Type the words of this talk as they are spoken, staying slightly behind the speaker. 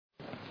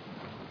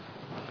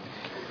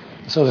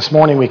So this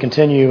morning we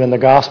continue in the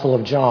Gospel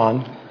of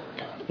John,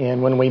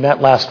 and when we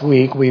met last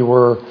week we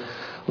were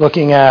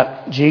looking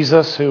at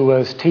Jesus who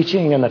was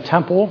teaching in the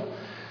temple,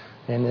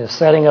 and the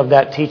setting of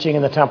that teaching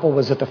in the temple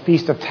was at the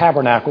Feast of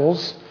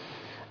Tabernacles.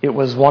 It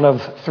was one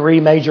of three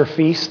major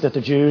feasts that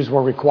the Jews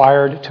were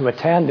required to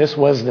attend. This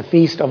was the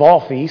feast of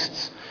all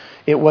feasts.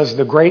 It was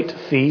the great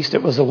feast.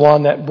 It was the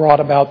one that brought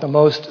about the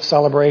most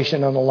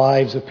celebration in the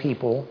lives of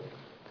people.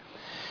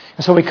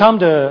 And so we come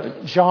to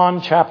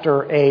John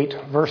chapter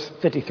 8, verse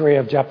 53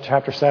 of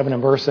chapter 7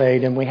 and verse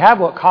 8, and we have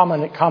what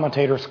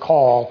commentators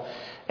call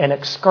an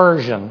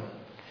excursion.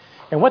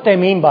 And what they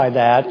mean by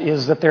that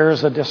is that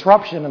there's a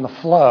disruption in the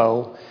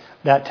flow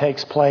that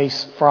takes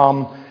place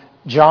from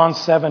John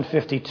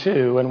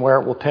 7:52 and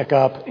where it will pick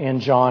up in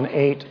John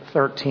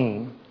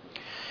 8:13.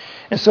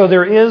 And so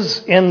there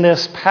is in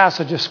this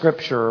passage of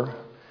Scripture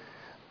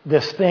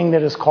this thing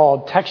that is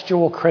called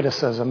textual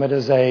criticism. It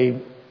is a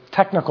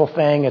technical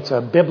thing. It's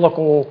a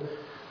biblical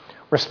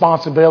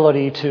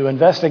responsibility to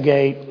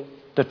investigate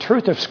the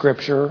truth of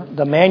Scripture,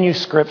 the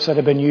manuscripts that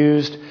have been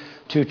used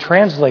to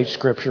translate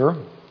Scripture.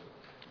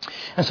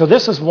 And so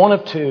this is one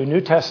of two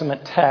New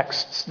Testament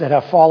texts that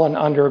have fallen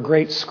under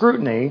great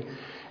scrutiny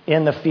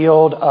in the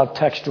field of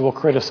textual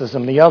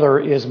criticism. The other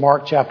is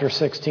Mark chapter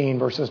 16,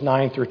 verses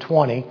 9 through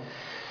 20.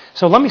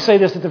 So let me say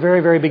this at the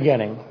very, very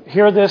beginning.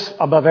 Hear this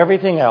above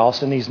everything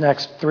else in these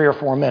next 3 or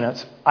 4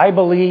 minutes. I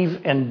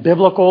believe in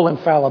biblical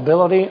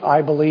infallibility.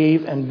 I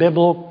believe in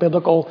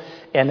biblical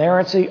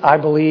inerrancy. I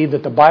believe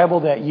that the Bible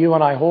that you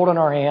and I hold in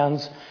our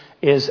hands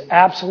is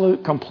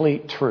absolute,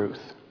 complete truth.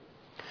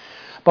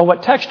 But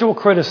what textual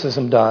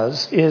criticism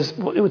does is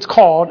it's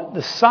called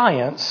the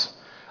science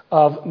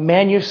of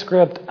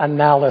manuscript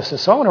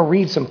analysis. So I want to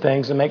read some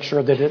things and make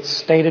sure that it's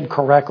stated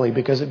correctly,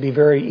 because it'd be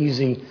very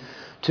easy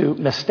to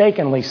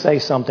mistakenly say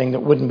something that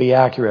wouldn't be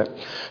accurate.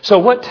 So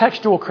what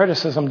textual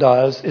criticism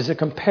does is it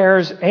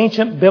compares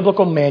ancient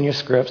biblical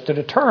manuscripts to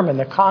determine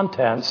the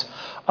contents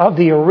of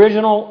the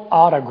original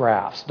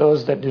autographs,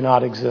 those that do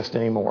not exist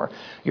anymore.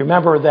 You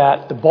remember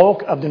that the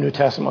bulk of the New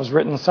Testament was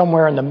written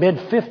somewhere in the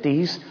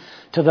mid-50s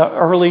to the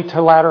early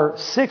to latter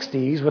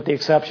 60s, with the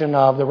exception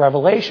of the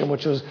Revelation,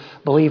 which was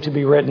believed to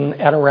be written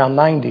at around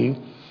 90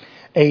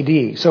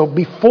 AD. So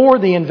before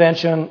the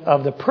invention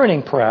of the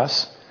printing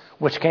press,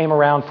 which came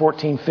around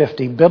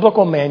 1450,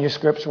 biblical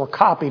manuscripts were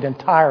copied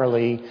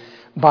entirely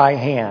by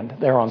hand.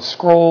 They were on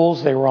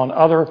scrolls, they were on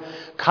other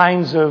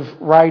kinds of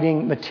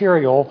writing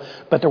material,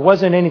 but there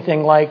wasn't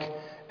anything like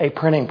a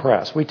printing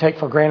press. We take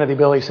for granted the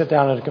ability to sit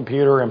down at a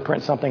computer and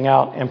print something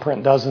out and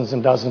print dozens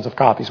and dozens of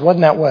copies. It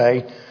wasn't that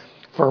way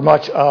for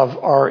much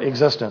of our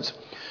existence.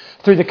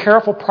 Through the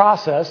careful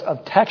process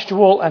of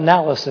textual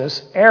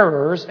analysis,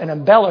 errors and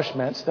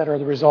embellishments that are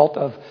the result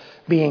of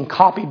being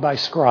copied by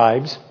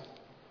scribes,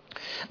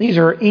 these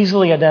are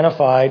easily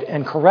identified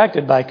and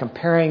corrected by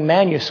comparing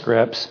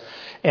manuscripts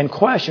in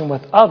question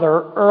with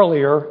other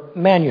earlier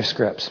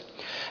manuscripts.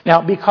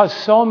 Now, because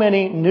so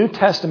many New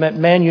Testament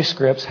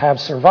manuscripts have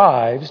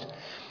survived,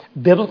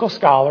 biblical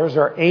scholars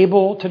are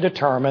able to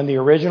determine the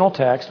original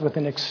text with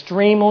an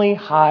extremely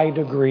high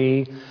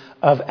degree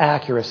of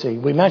accuracy.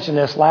 We mentioned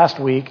this last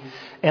week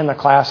in the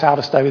class How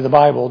to Study the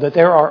Bible, that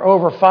there are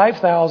over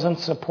 5,000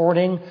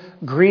 supporting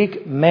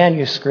Greek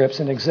manuscripts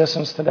in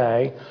existence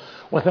today,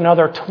 with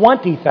another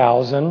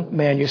 20,000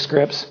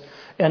 manuscripts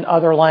in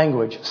other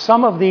language.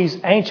 Some of these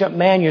ancient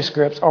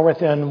manuscripts are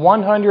within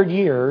 100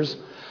 years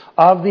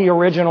of the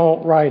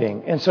original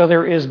writing. And so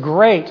there is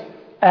great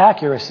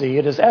accuracy.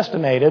 It is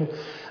estimated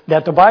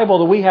that the Bible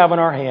that we have in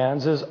our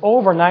hands is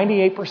over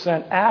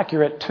 98%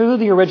 accurate to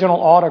the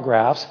original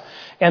autographs,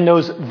 and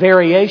those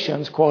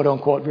variations,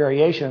 quote-unquote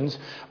variations,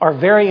 are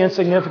very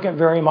insignificant,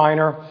 very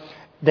minor.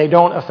 They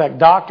don't affect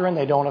doctrine.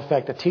 They don't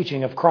affect the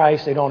teaching of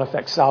Christ. They don't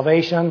affect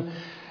salvation.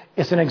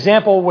 It's an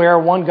example where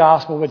one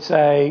gospel would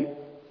say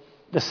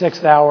the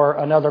 6th hour,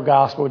 another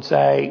gospel would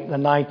say the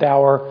 9th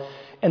hour,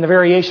 and the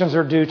variations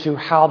are due to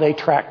how they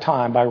track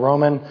time, by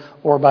Roman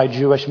or by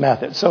Jewish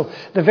method. So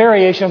the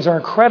variations are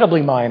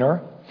incredibly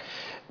minor,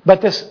 but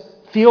this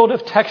field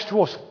of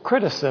textual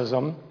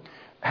criticism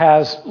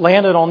has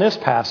landed on this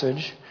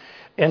passage,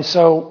 and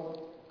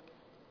so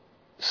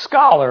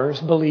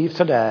scholars believe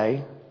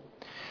today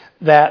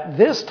that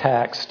this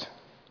text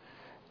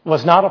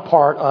was not a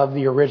part of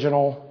the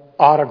original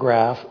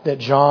autograph that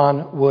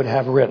John would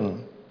have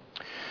written.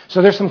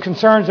 So there's some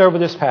concerns over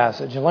this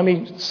passage, and let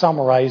me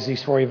summarize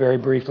these for you very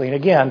briefly. And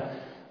again,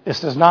 this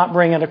does not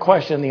bring into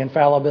question the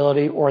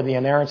infallibility or the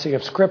inerrancy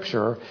of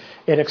Scripture.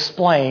 It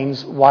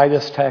explains why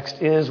this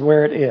text is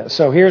where it is.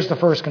 So here's the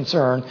first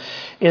concern,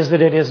 is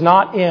that it is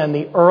not in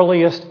the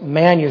earliest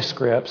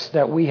manuscripts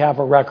that we have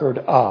a record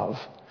of.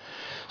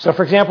 So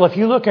for example, if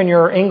you look in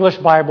your English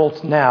Bible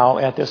now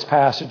at this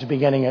passage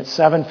beginning at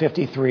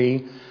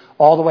 753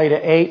 all the way to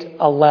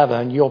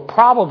 8:11, you'll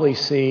probably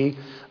see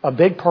a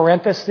big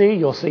parenthesis,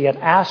 you'll see an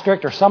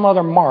asterisk or some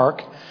other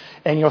mark,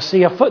 and you'll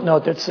see a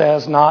footnote that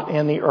says not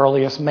in the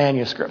earliest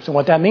manuscripts. And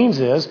what that means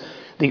is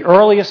the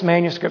earliest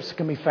manuscripts that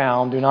can be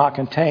found do not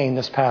contain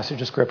this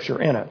passage of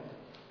Scripture in it.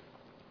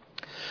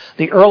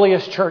 The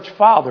earliest church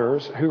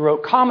fathers who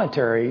wrote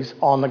commentaries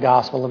on the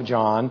Gospel of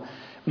John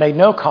made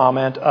no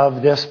comment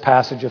of this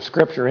passage of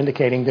Scripture,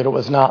 indicating that it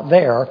was not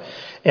there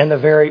in the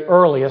very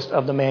earliest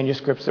of the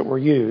manuscripts that were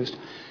used.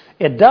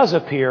 It does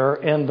appear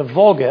in the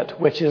Vulgate,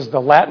 which is the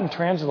Latin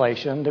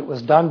translation that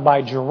was done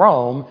by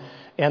Jerome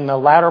in the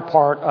latter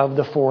part of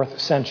the 4th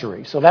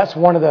century. So that's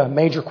one of the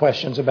major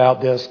questions about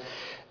this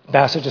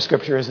passage of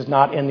Scripture, is it's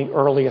not in the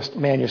earliest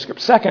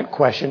manuscript. Second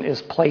question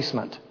is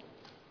placement.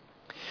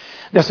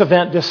 This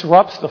event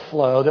disrupts the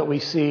flow that we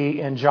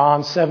see in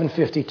John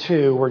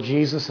 7:52, where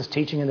Jesus is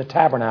teaching in the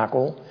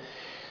tabernacle.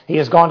 He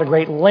has gone to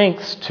great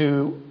lengths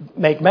to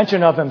make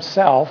mention of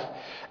himself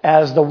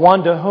as the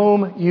one to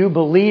whom you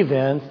believe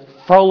in,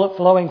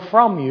 flowing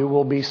from you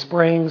will be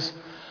springs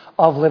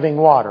of living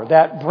water.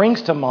 That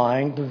brings to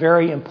mind the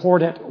very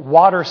important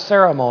water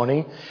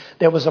ceremony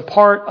that was a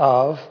part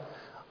of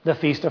the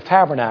Feast of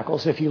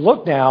Tabernacles. If you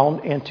look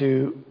down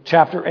into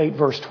chapter 8,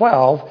 verse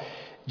 12,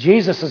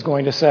 Jesus is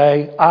going to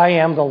say, I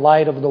am the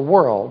light of the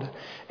world.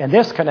 And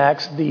this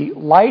connects the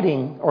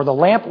lighting or the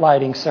lamp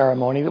lighting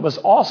ceremony that was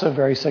also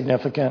very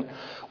significant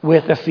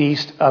with the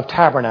Feast of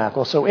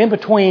Tabernacles. So in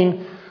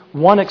between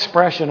one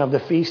expression of the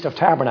Feast of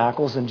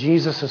Tabernacles and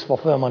Jesus'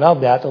 fulfillment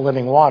of that, the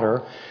living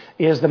water,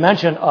 is the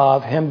mention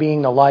of him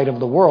being the light of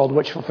the world,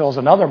 which fulfills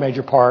another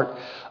major part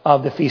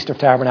of the Feast of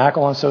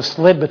Tabernacle. And so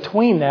slid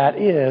between that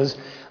is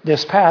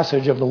this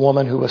passage of the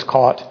woman who was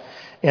caught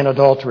in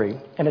adultery.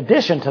 In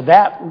addition to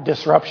that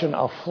disruption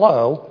of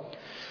flow,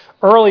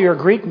 earlier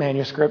Greek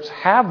manuscripts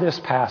have this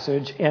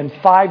passage in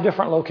 5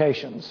 different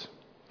locations.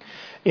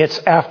 It's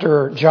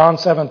after John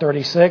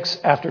 7:36,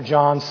 after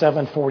John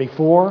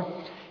 7:44,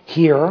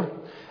 here,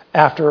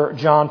 after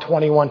John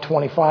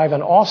 21:25,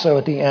 and also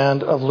at the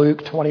end of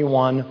Luke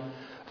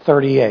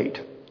 21:38.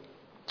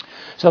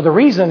 So the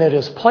reason it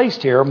is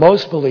placed here,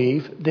 most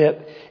believe that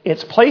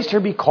it's placed here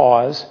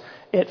because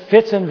it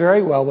fits in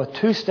very well with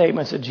 2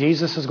 statements that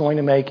Jesus is going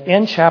to make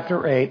in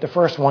chapter 8. The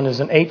first one is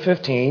in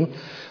 8:15,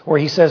 where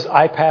he says,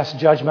 I pass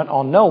judgment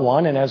on no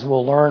one. And as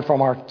we'll learn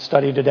from our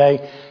study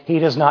today, he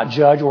does not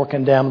judge or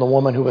condemn the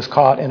woman who was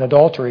caught in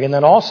adultery. And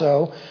then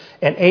also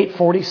in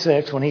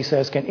 8:46, when he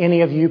says, can any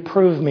of you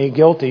prove me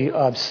guilty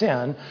of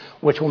sin,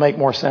 which will make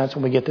more sense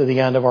when we get to the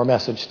end of our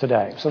message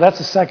today. So that's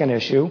the second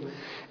issue,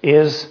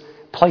 is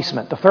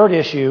placement. The third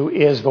issue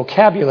is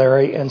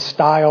vocabulary and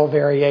style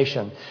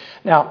variation.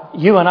 Now,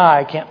 you and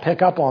I can't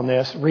pick up on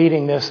this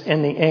reading this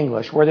in the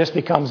English. Where this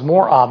becomes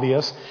more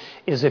obvious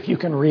is if you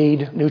can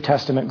read New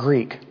Testament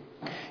Greek.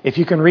 If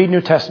you can read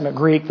New Testament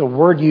Greek, the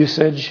word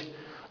usage,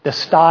 the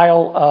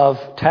style of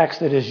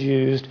text that is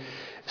used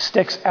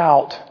sticks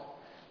out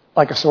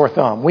like a sore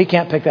thumb. We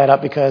can't pick that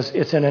up because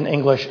it's in an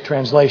English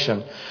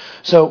translation.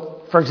 So,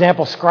 for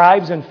example,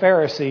 scribes and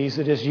Pharisees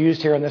that is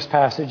used here in this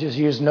passage is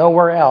used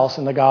nowhere else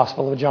in the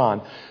Gospel of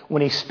John.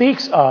 When he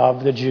speaks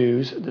of the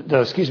Jews,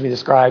 the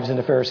scribes and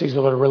the Pharisees,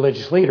 the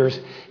religious leaders,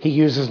 he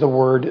uses the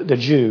word the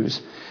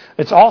Jews.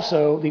 It's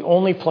also the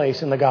only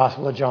place in the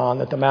Gospel of John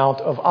that the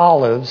Mount of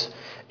Olives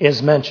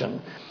is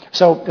mentioned.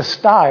 So the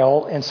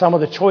style and some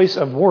of the choice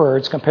of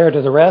words compared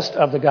to the rest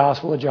of the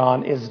Gospel of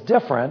John is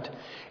different,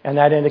 and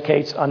that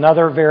indicates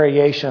another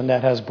variation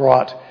that has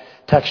brought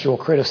textual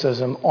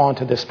criticism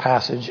onto this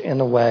passage in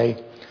the way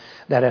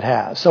that it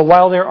has. So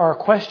while there are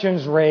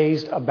questions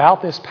raised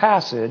about this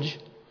passage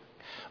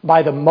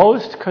by the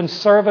most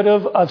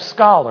conservative of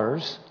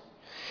scholars,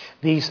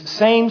 these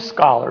same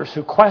scholars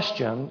who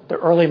question the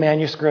early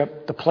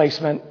manuscript, the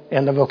placement,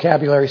 and the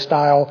vocabulary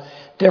style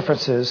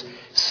differences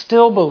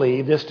still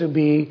believe this to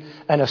be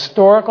an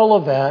historical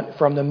event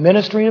from the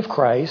ministry of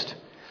Christ,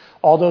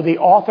 although the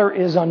author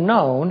is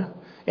unknown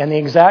and the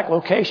exact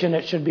location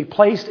it should be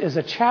placed is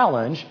a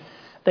challenge.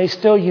 They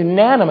still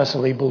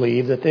unanimously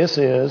believe that this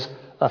is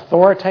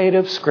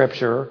authoritative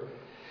Scripture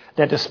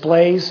that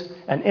displays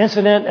an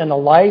incident in the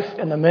life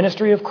and the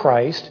ministry of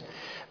Christ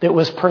that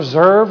was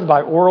preserved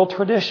by oral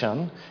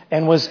tradition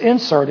and was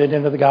inserted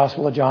into the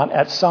Gospel of John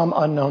at some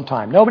unknown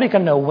time. Nobody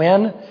can know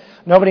when.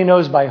 Nobody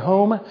knows by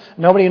whom.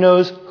 Nobody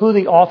knows who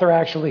the author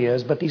actually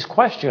is. But these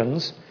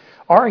questions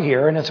are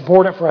here, and it's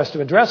important for us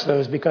to address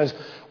those because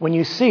when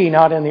you see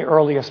not in the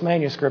earliest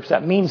manuscripts,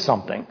 that means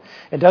something.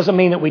 It doesn't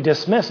mean that we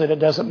dismiss it. It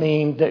doesn't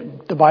mean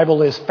that the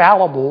Bible is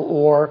fallible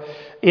or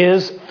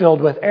is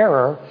filled with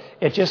error.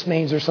 It just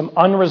means there's some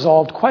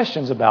unresolved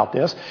questions about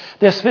this.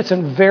 This fits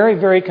in very,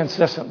 very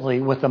consistently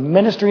with the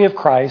ministry of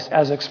Christ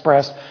as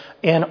expressed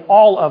in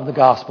all of the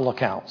gospel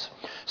accounts.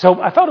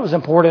 So I thought it was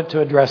important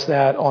to address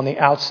that on the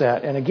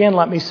outset. And again,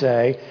 let me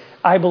say,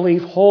 I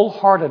believe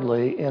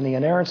wholeheartedly in the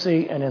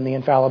inerrancy and in the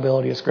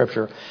infallibility of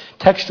Scripture.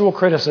 Textual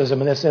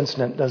criticism in this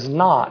incident does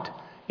not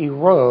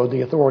erode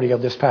the authority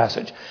of this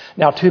passage.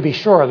 Now, to be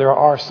sure, there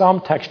are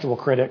some textual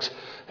critics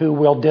who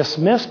will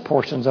dismiss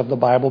portions of the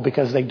Bible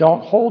because they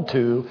don't hold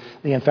to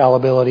the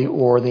infallibility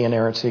or the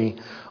inerrancy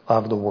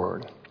of the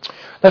Word.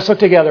 Let's look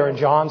together in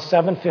John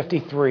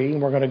 7:53,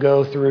 and we're going to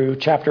go through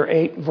chapter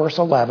 8, verse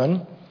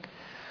 11,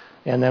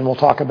 and then we'll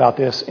talk about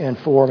this in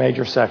 4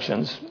 major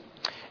sections.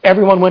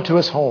 Everyone went to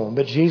his home,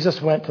 but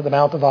Jesus went to the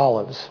Mount of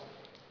Olives.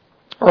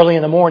 Early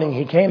in the morning,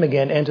 he came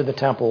again into the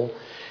temple,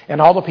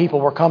 and all the people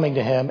were coming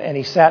to him, and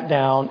he sat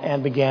down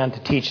and began to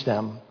teach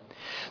them.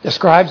 The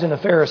scribes and the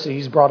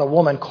Pharisees brought a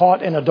woman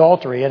caught in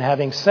adultery, and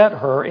having set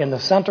her in the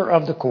center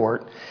of the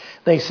court,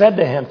 they said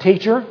to him,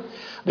 "Teacher,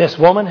 this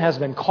woman has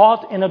been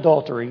caught in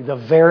adultery, the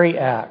very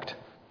act.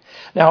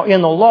 Now,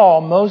 in the law,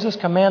 Moses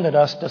commanded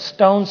us to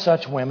stone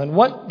such women.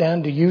 What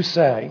then do you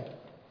say?"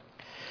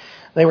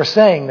 They were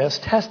saying this,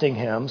 testing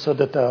him, so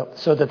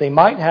that they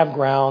might have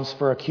grounds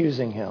for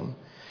accusing him.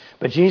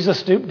 But Jesus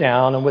stooped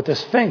down and with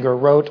his finger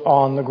wrote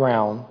on the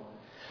ground.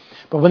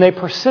 But when they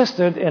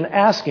persisted in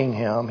asking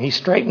him, he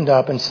straightened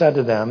up and said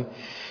to them,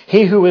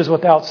 "He who is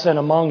without sin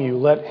among you,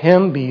 let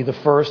him be the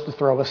first to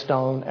throw a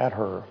stone at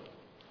her."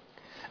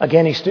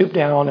 Again he stooped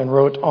down and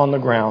wrote on the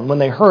ground. When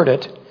they heard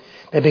it,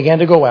 they began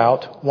to go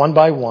out, one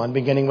by one,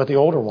 beginning with the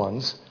older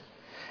ones.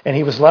 And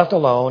he was left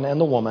alone,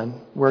 and the woman,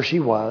 where she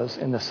was,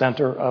 in the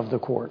center of the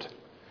court.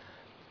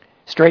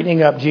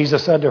 Straightening up,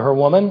 Jesus said to her,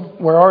 "Woman,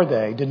 where are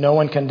they? Did no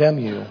one condemn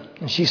you?"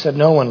 And she said,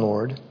 "No one,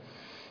 Lord."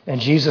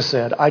 And Jesus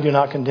said, "I do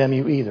not condemn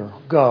you either.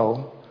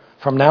 Go,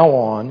 from now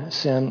on,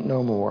 sin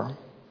no more."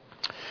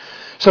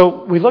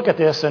 So we look at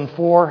this in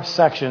 4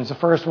 sections. The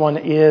first one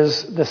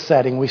is the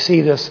setting. We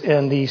see this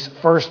in these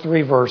first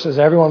 3 verses.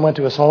 Everyone went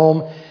to his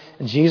home,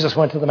 and Jesus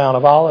went to the Mount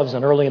of Olives,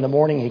 and early in the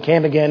morning he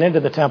came again into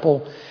the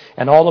temple,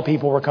 and all the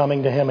people were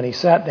coming to him, and he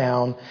sat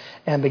down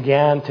and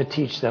began to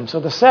teach them. So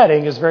the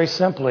setting is very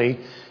simply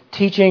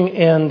teaching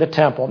in the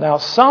temple. Now,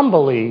 some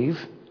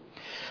believe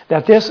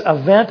that this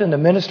event in the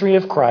ministry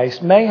of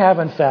Christ may have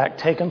in fact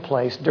taken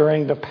place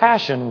during the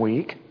Passion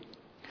Week,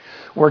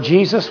 where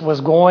Jesus was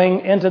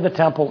going into the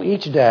temple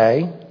each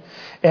day,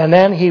 and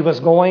then he was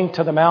going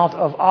to the Mount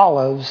of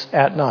Olives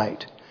at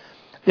night.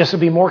 This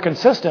would be more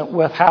consistent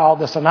with how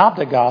the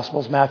Synoptic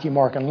Gospels, Matthew,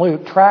 Mark, and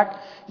Luke, track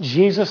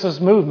Jesus'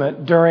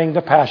 movement during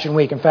the Passion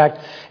Week. In fact,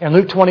 in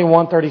Luke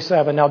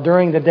 21:37, now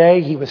during the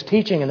day he was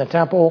teaching in the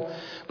temple,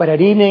 but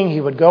at evening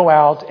he would go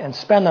out and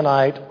spend the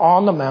night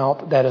on the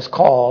mount that is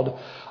called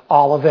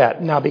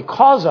Olivet. Now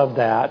because of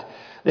that,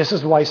 this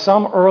is why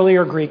some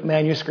earlier Greek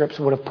manuscripts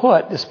would have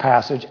put this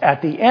passage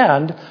at the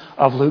end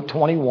of Luke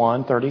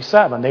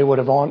 21:37. They would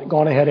have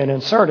gone ahead and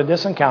inserted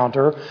this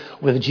encounter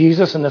with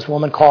Jesus and this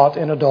woman caught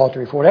in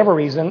adultery. For whatever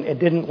reason, it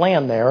didn't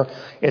land there.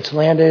 It's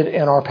landed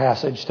in our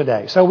passage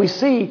today. So we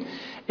see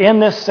in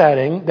this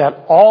setting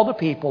that all the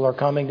people are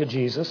coming to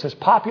Jesus. His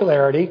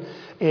popularity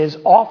is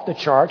off the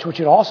charts, which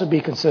would also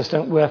be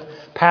consistent with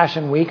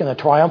Passion Week and the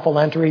triumphal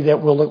entry that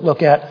we'll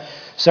look at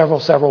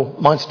several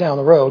months down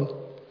the road.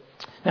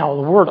 Now,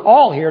 the word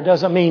all here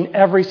doesn't mean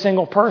every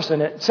single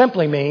person. It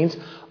simply means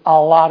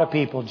a lot of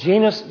people.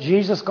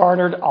 Jesus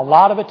garnered a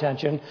lot of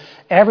attention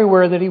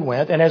everywhere that he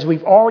went. And as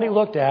we've already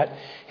looked at,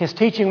 his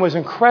teaching was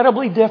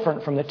incredibly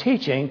different from the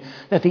teaching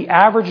that the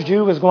average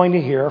Jew was going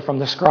to hear from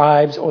the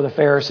scribes or the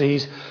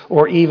Pharisees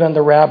or even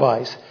the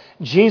rabbis.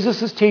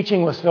 Jesus'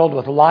 teaching was filled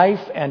with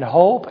life and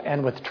hope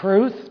and with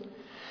truth.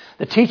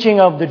 The teaching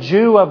of the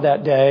Jew of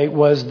that day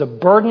was the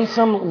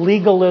burdensome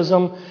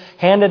legalism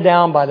handed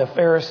down by the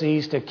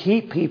Pharisees to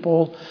keep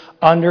people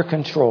under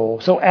control.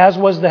 So as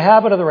was the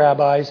habit of the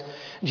rabbis,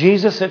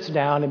 Jesus sits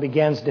down and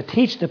begins to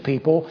teach the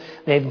people.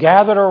 They've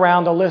gathered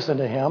around to listen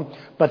to him,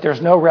 but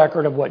there's no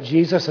record of what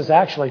Jesus has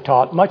actually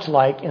taught, much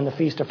like in the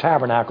Feast of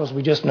Tabernacles.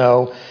 We just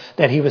know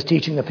that he was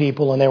teaching the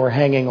people and they were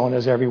hanging on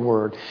his every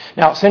word.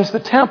 Now, since the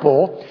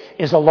temple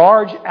is a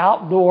large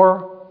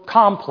outdoor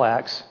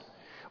complex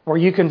where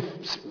you can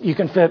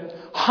fit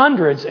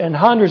hundreds and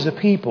hundreds of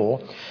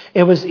people,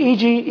 it was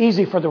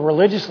easy for the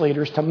religious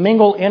leaders to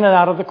mingle in and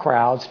out of the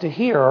crowds to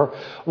hear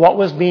what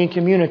was being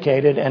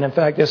communicated. And in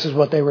fact, this is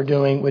what they were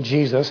doing with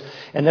Jesus.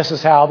 And this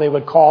is how they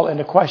would call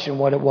into question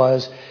what it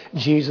was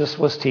Jesus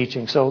was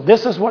teaching. So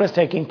this is what is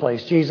taking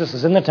place. Jesus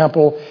is in the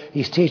temple.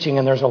 He's teaching,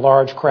 and there's a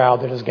large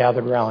crowd that is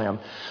gathered around him.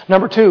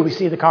 Number 2, we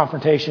see the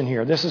confrontation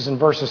here. This is in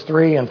verses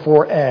 3 and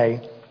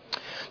 4a.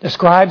 The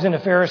scribes and the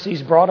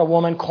Pharisees brought a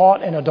woman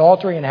caught in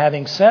adultery, and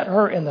having set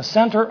her in the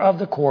center of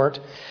the court,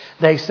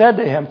 they said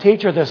to him,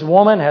 "Teacher, this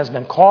woman has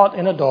been caught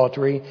in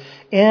adultery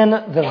in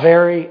the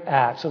very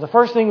act." So the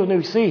first thing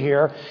we see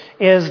here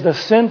is the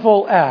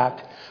sinful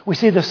act. We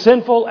see the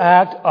sinful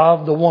act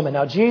of the woman.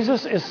 Now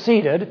Jesus is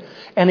seated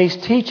and he's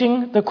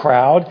teaching the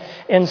crowd,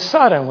 and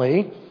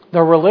suddenly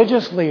the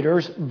religious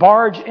leaders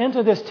barge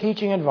into this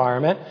teaching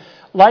environment,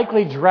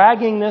 likely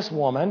dragging this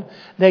woman.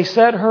 They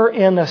set her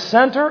in the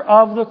center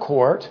of the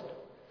court,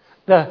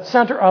 the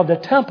center of the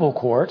temple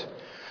court,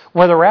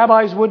 where the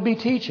rabbis would be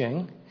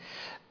teaching.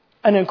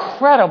 An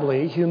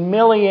incredibly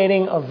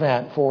humiliating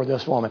event for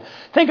this woman.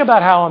 Think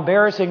about how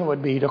embarrassing it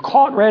would be to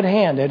caught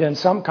red-handed in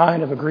some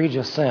kind of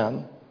egregious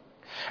sin,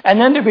 and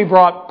then to be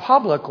brought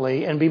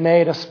publicly and be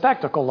made a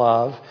spectacle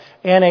of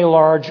in a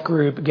large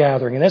group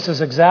gathering. And this is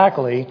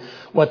exactly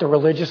what the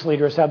religious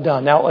leaders have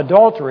done. Now,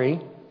 adultery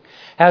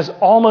has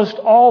almost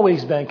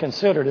always been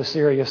considered a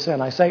serious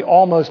sin. I say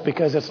almost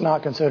because it's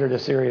not considered a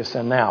serious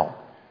sin now.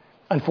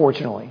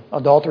 Unfortunately,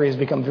 adultery has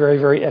become very,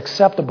 very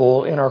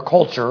acceptable in our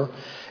culture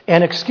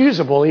and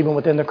excusable even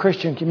within the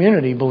Christian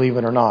community, believe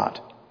it or not.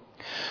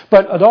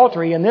 But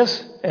adultery in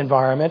this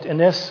environment, in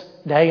this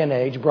day and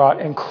age,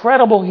 brought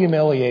incredible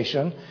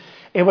humiliation.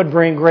 It would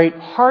bring great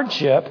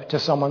hardship to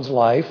someone's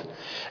life,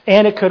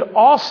 and it could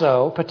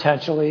also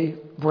potentially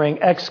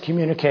bring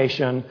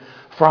excommunication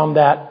from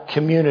that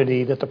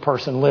community that the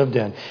person lived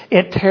in.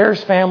 It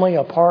tears family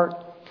apart.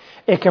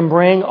 It can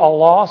bring a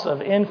loss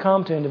of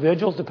income to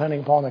individuals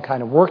depending upon the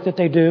kind of work that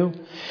they do.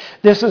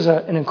 This is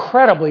an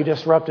incredibly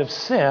disruptive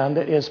sin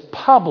that is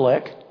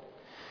public,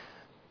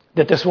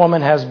 that this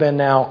woman has been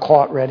now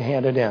caught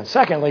red-handed in.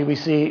 Secondly, we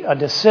see a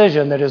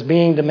decision that is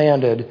being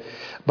demanded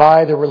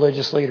by the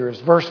religious leaders.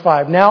 Verse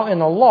 5, now in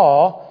the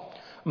law,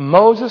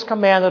 Moses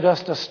commanded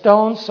us to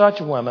stone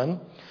such women.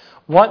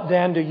 What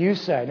then do you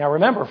say? Now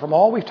remember, from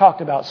all we've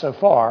talked about so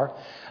far,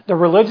 the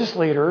religious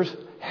leaders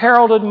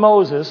heralded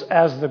Moses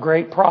as the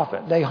great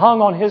prophet. They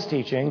hung on his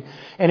teaching,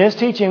 and his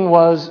teaching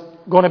was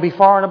going to be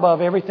far and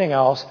above everything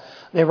else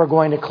they were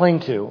going to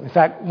cling to. In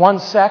fact, one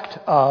sect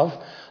of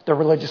the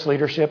religious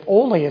leadership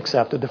only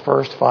accepted the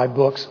first 5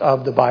 books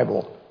of the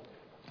Bible.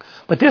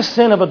 But this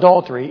sin of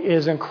adultery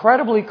is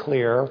incredibly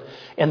clear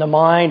in the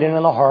mind and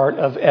in the heart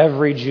of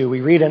every Jew.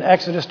 We read in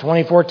Exodus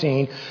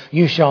 20:14,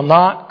 you shall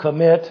not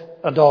commit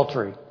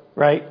adultery,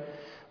 right?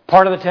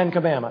 Part of the 10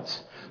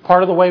 Commandments.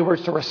 Part of the way we're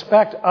to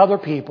respect other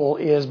people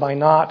is by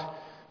not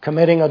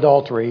committing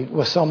adultery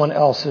with someone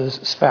else's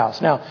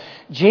spouse. Now,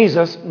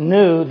 Jesus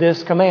knew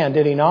this command,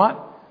 did he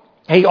not?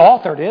 He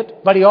authored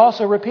it, but he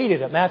also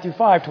repeated it. Matthew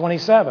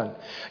 5:27.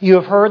 You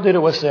have heard that it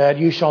was said,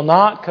 you shall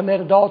not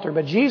commit adultery.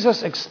 But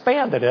Jesus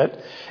expanded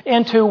it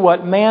into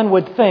what man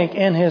would think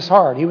in his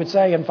heart. He would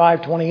say in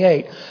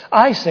 5:28,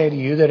 I say to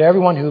you that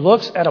everyone who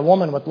looks at a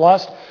woman with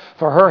lust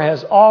for her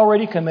has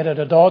already committed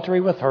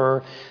adultery with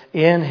her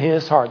in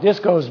his heart. This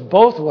goes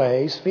both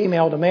ways,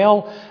 female to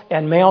male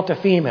and male to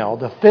female.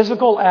 The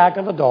physical act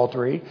of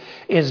adultery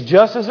is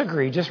just as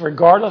egregious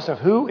regardless of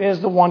who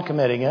is the one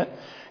committing it.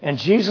 And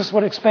Jesus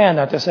would expand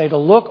that to say to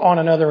look on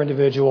another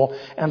individual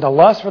and to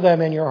lust for them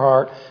in your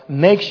heart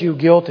makes you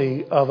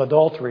guilty of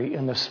adultery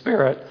in the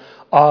spirit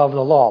of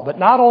the law. But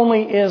not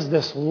only is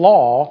this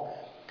law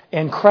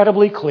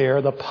incredibly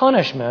clear, the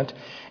punishment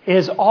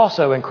is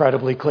also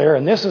incredibly clear.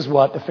 And this is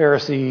what the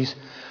Pharisees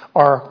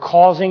are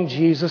causing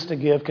Jesus to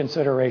give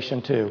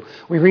consideration to.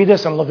 We read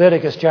this in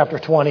Leviticus chapter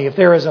 20. If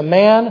there is a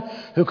man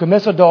who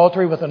commits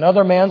adultery with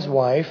another man's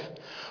wife,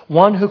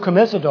 one who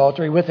commits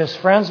adultery with his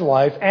friend's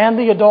wife, and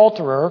the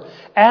adulterer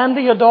and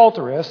the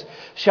adulteress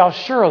shall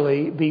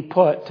surely be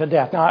put to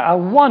death. Now, I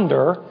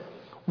wonder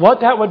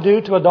what that would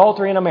do to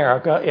adultery in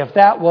America if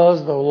that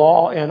was the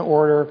law and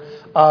order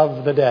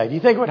of the day. Do you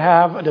think it would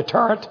have a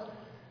deterrent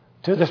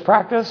to this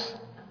practice?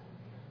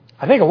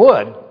 I think it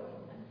would.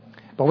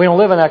 But we don't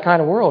live in that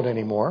kind of world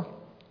anymore.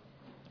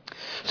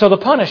 So the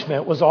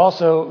punishment was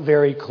also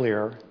very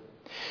clear.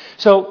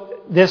 So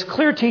this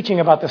clear teaching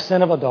about the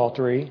sin of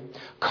adultery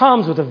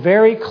comes with a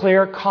very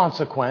clear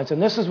consequence.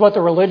 And this is what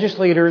the religious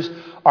leaders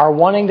are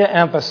wanting to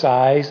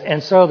emphasize.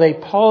 And so they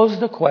pose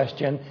the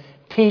question,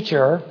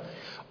 Teacher,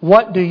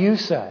 what do you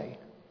say?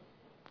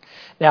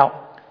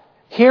 Now,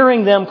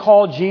 hearing them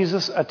call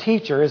Jesus a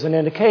teacher is an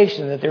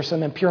indication that there's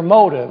some impure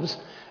motives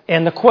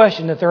in the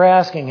question that they're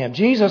asking him.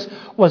 Jesus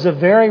was a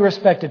very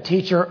respected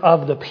teacher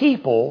of the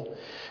people,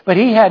 but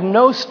he had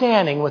no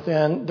standing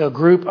within the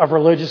group of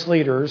religious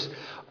leaders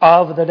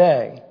of the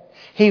day.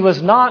 He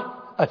was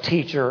not a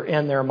teacher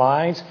in their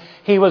minds.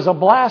 He was a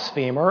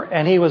blasphemer,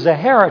 and he was a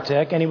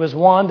heretic, and he was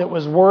one that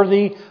was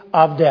worthy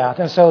of death.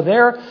 And so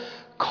their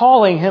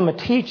calling him a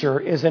teacher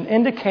is an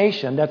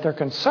indication that their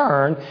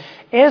concern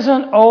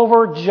isn't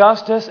over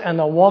justice and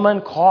the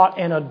woman caught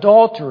in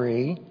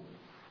adultery.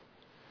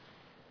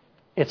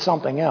 It's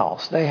something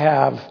else. They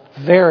have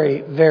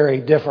very,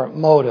 very different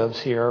motives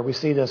here. We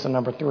see this in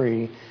number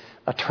 3.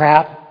 A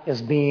trap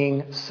is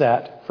being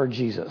set for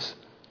Jesus.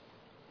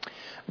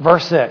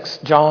 Verse 6,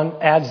 John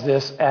adds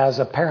this as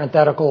a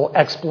parenthetical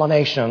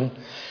explanation.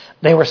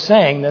 They were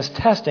saying this,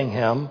 testing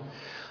him,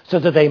 so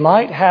that they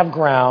might have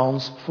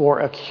grounds for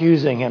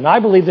accusing him. I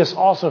believe this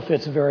also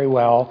fits very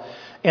well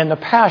in the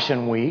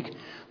Passion Week,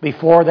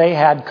 before they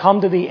had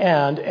come to the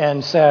end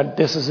and said,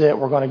 this is it,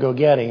 we're going to go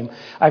get him.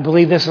 I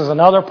believe this is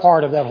another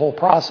part of that whole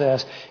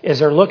process, is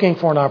they're looking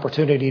for an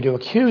opportunity to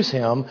accuse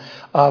him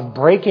of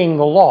breaking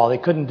the law. They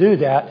couldn't do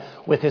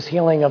that with his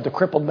healing of the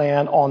crippled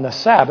man on the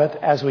Sabbath,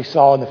 as we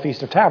saw in the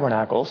Feast of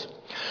Tabernacles.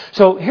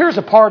 So here's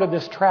a part of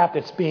this trap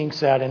that's being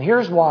set, and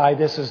here's why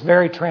this is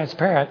very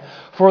transparent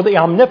for the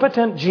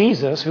omnipotent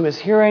Jesus who is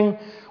hearing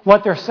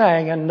what they're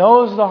saying and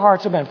knows the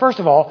hearts of men. First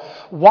of all,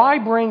 why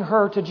bring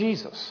her to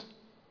Jesus?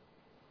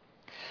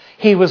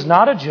 He was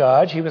not a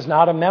judge. He was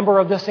not a member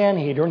of the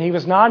Sanhedrin. He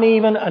was not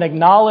even an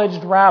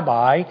acknowledged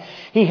rabbi.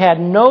 He had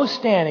no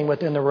standing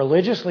within the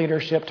religious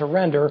leadership to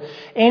render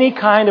any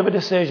kind of a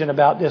decision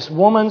about this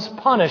woman's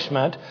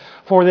punishment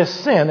for this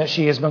sin that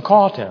she has been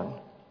caught in.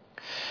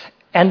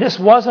 And this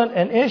wasn't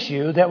an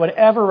issue that would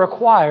ever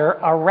require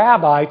a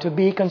rabbi to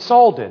be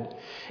consulted.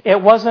 It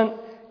wasn't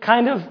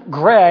kind of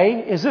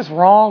gray. Is this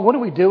wrong? What do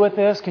we do with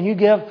this? Can you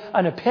give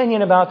an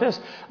opinion about this?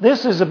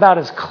 This is about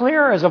as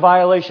clear as a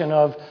violation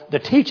of the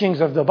teachings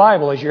of the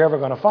Bible as you're ever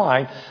going to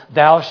find.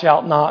 Thou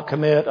shalt not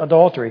commit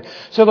adultery.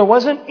 So there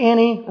wasn't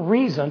any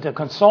reason to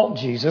consult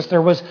Jesus.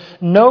 There was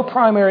no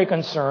primary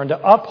concern to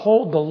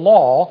uphold the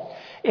law.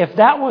 If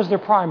that was their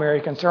primary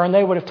concern,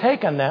 they would have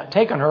taken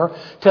her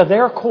to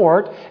their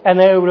court, and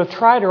they would have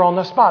tried her on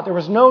the spot. There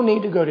was no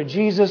need to go to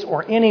Jesus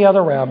or any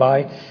other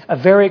rabbi. A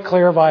very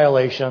clear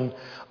violation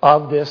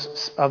of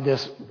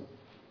this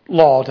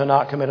law to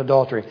not commit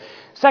adultery.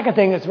 Second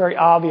thing that's very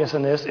obvious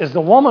in this is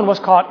the woman was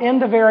caught in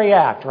the very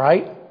act,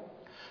 right?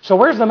 So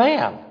where's the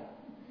man?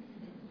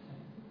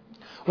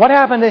 What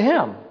happened to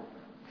him?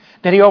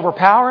 Did he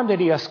overpower him? Did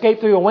he escape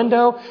through a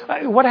window?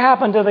 What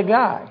happened to the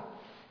guy?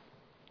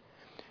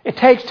 It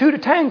takes two to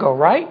tango,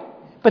 right?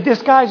 But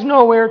this guy's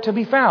nowhere to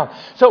be found.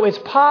 So it's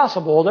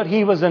possible that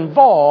he was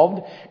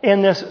involved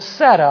in this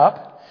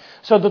setup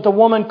so that the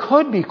woman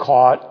could be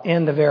caught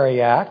in the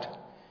very act.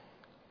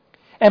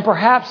 And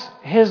perhaps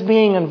his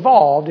being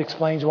involved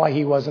explains why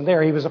he wasn't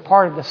there. He was a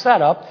part of the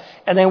setup,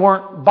 and they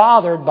weren't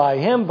bothered by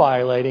him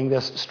violating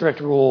this strict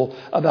rule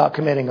about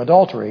committing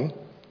adultery.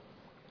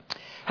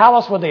 How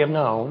else would they have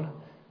known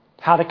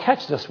how to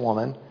catch this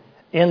woman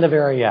in the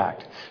very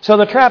act? So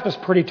the trap is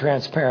pretty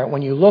transparent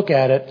when you look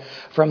at it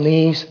from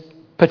these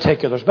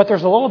particulars. But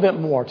there's a little bit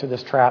more to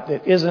this trap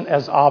that isn't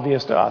as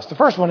obvious to us. The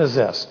first one is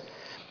this.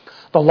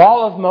 The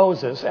law of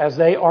Moses, as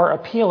they are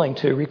appealing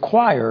to,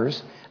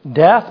 requires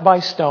death by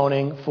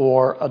stoning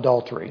for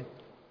adultery.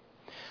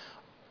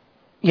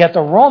 Yet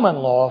the Roman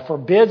law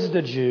forbids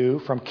the Jew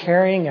from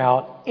carrying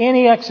out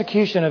any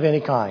execution of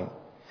any kind.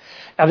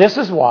 Now this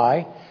is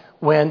why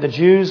when the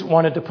Jews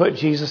wanted to put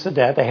Jesus to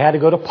death, they had to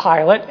go to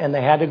Pilate and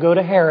they had to go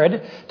to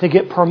Herod to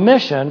get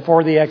permission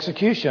for the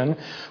execution,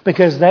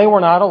 because they were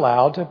not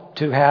allowed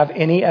to have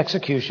any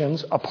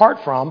executions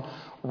apart from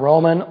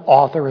Roman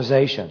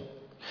authorization.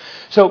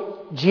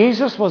 So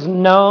Jesus was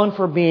known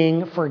for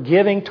being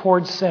forgiving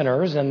towards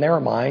sinners in their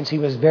minds. He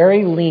was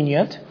very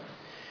lenient.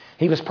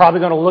 He was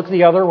probably going to look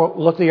the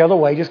other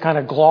way, just kind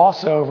of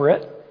gloss over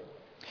it.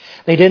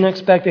 They didn't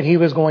expect that he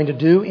was going to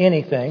do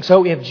anything.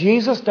 So if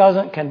Jesus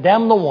doesn't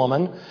condemn the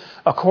woman,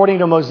 according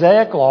to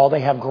Mosaic law, they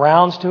have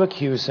grounds to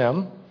accuse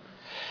him.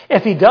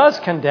 If he does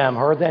condemn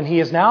her, then he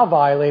has now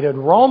violated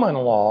Roman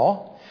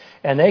law,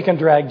 and they can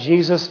drag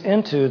Jesus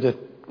into the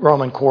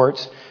Roman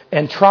courts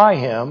and try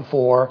him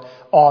for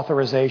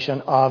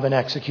authorization of an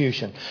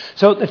execution.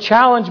 So the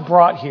challenge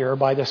brought here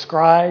by the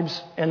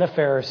scribes and the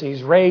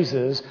Pharisees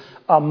raises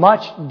a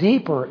much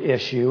deeper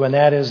issue, and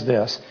that is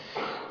this.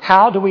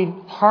 How do we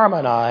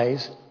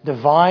harmonize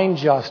divine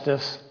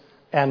justice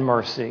and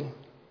mercy?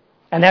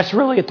 And that's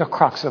really at the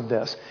crux of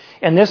this.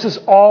 And this is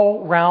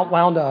all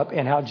wound up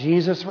in how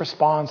Jesus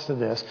responds to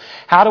this.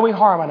 How do we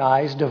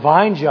harmonize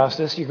divine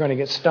justice? You're going to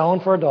get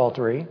stoned for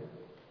adultery.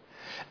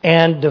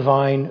 And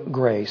divine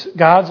grace.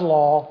 God's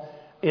law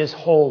is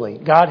holy.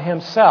 God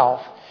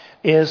himself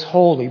is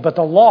holy. But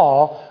the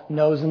law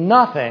knows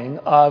nothing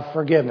of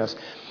forgiveness.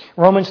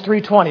 Romans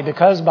 3:20,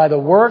 because by the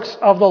works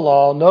of the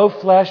law no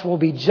flesh will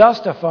be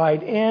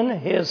justified in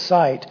his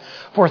sight,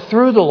 for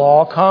through the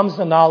law comes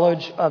the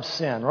knowledge of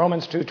sin.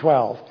 Romans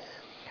 2:12,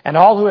 and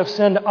all who have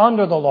sinned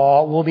under the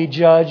law will be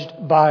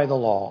judged by the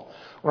law.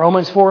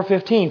 Romans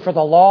 4:15, for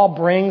the law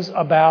brings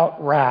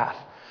about wrath.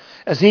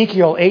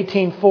 Ezekiel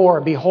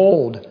 18:4,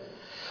 behold,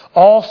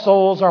 all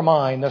souls are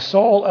mine, the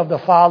soul of the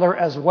Father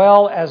as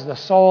well as the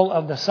soul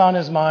of the Son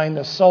is mine,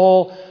 the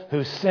soul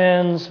whose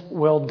sins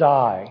will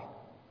die.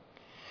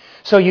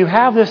 So you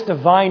have this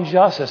divine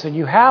justice and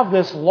you have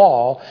this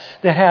law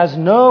that has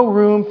no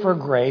room for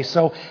grace.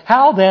 So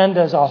how then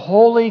does a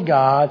holy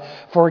God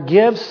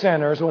forgive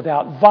sinners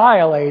without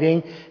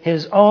violating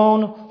his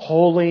own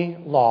holy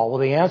law? Well,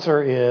 the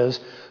answer is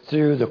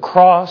through the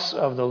cross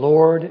of the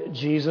Lord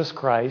Jesus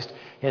Christ,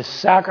 his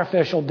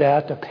sacrificial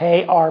death to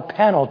pay our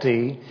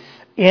penalty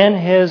in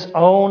his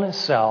own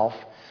self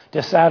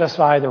to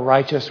satisfy the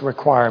righteous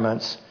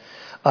requirements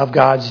of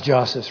God's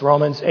justice.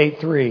 Romans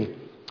 8:3.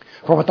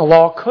 For what the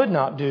law could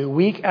not do,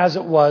 weak as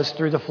it was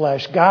through the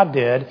flesh, God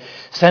did,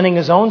 sending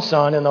his own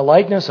Son in the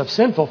likeness of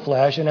sinful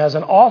flesh, and as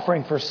an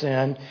offering for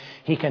sin,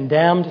 he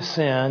condemned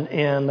sin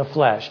in the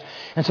flesh.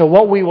 And so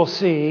what we will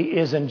see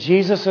is in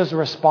Jesus'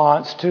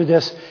 response to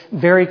this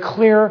very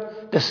clear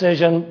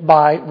decision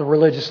by the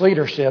religious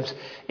leaderships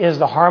is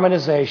the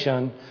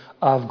harmonization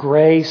of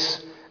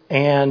grace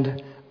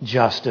and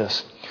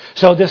justice.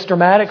 So this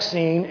dramatic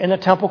scene in the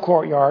temple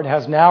courtyard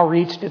has now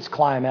reached its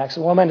climax.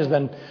 The woman has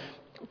been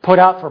put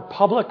out for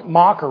public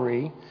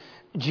mockery.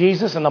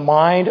 Jesus, in the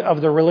mind of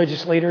the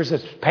religious leaders,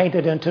 is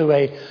painted into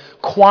a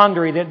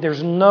quandary that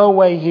there's no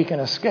way he can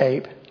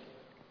escape.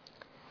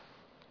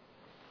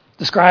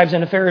 The scribes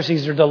and the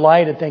Pharisees are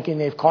delighted, thinking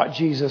they've caught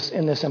Jesus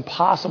in this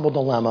impossible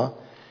dilemma.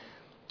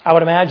 I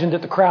would imagine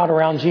that the crowd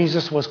around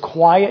Jesus was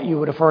quiet. You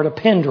would have heard a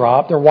pin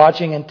drop. They're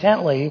watching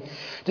intently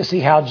to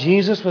see how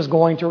Jesus was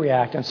going to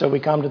react. And so we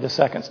come to the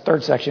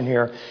third section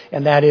here,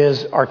 and that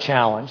is our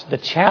challenge. The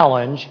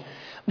challenge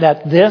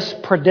that this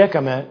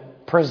predicament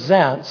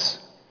presents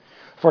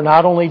for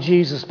not only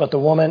Jesus, but the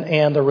woman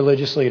and the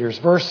religious leaders.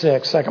 Verse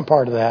 6, second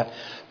part of that.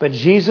 But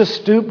Jesus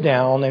stooped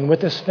down and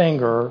with his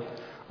finger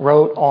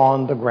wrote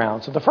on the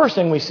ground. So the first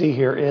thing we see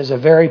here is a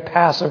very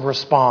passive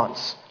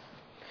response.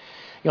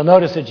 You'll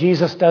notice that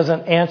Jesus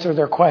doesn't answer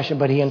their question,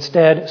 but he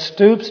instead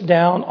stoops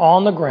down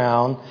on the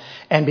ground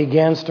and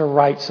begins to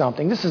write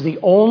something. This is the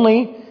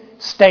only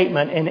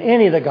statement in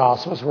any of the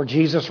Gospels where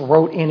Jesus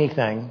wrote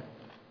anything.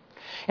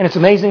 And it's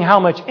amazing how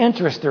much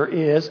interest there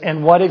is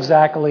in what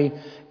exactly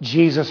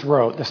Jesus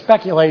wrote. The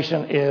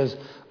speculation is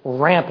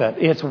rampant.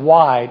 It's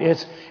wide.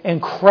 It's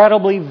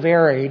incredibly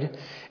varied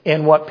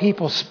in what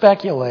people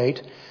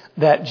speculate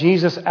that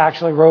Jesus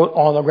actually wrote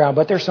on the ground.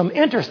 But there's some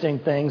interesting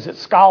things that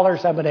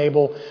scholars have been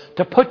able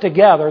to put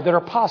together that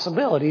are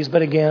possibilities,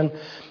 but again,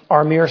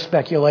 are mere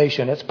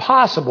speculation. It's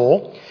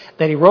possible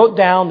that he wrote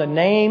down the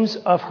names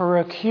of her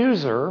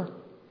accuser,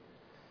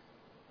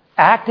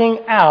 acting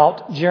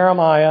out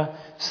Jeremiah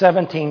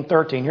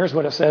 17:13. Here's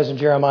what it says in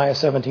Jeremiah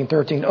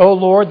 17:13. O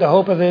Lord, the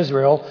hope of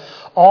Israel,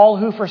 all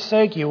who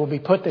forsake you will be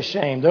put to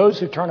shame. Those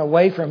who turn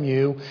away from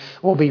you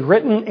will be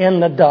written in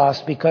the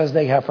dust because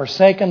they have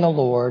forsaken the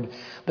Lord,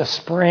 the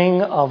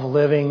spring of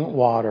living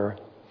water.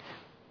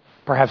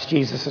 Perhaps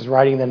Jesus is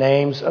writing the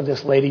names of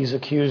this lady's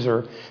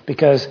accuser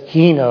because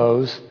he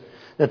knows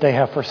that they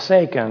have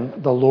forsaken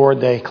the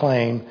Lord they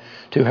claim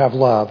to have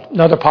loved.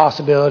 Another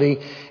possibility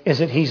is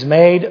that he's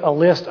made a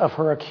list of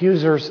her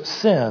accuser's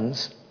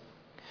sins.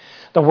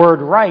 The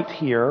word right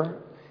here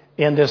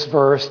in this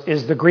verse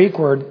is the Greek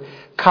word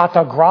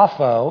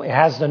katagrapho. It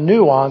has the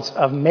nuance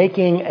of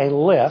making a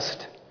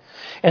list.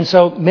 And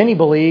so many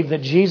believe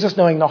that Jesus,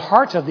 knowing the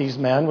hearts of these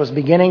men, was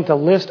beginning to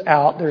list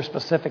out their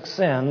specific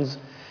sins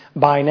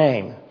by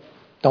name.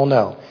 Don't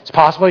know. It's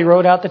possible he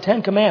wrote out the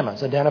Ten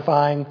Commandments,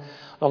 identifying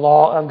the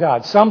law of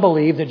God. Some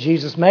believe that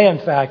Jesus may, in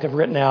fact, have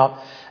written out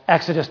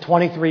Exodus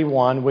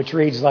 23:1, which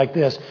reads like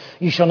this: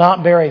 You shall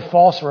not bear a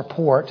false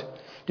report.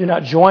 Do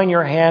not join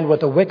your hand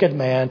with a wicked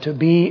man to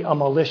be a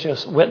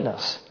malicious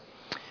witness.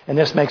 And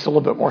this makes a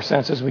little bit more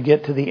sense as we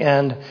get to the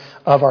end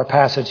of our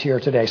passage here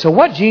today. So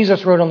what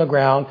Jesus wrote on the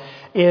ground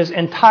is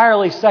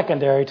entirely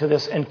secondary to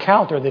this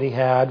encounter that he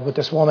had with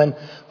this woman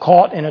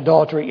caught in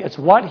adultery. It's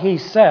what he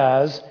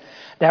says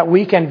that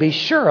we can be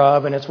sure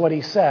of, and it's what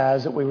he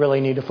says that we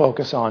really need to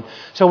focus on.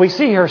 So we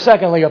see here,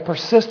 secondly, a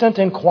persistent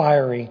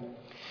inquiry.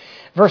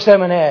 Verse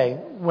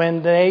 7a,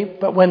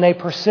 when they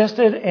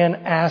persisted in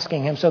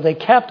asking him, so they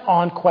kept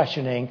on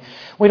questioning.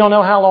 We don't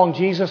know how long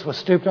Jesus was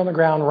stooped on the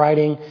ground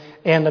writing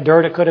in the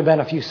dirt. It could have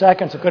been a few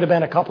seconds. It could have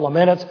been a couple of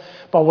minutes.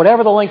 But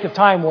whatever the length of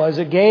time was,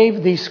 it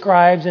gave these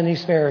scribes and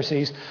these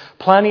Pharisees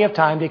plenty of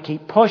time to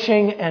keep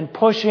pushing and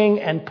pushing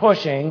and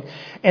pushing,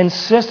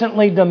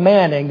 insistently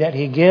demanding that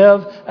he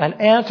give an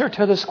answer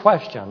to this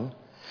question.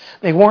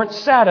 They weren't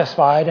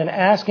satisfied in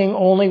asking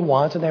only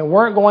once, and they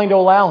weren't going to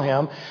allow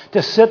him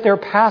to sit there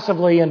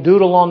passively and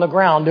doodle on the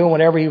ground doing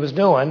whatever he was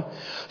doing.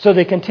 So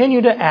they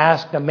continued to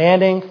ask,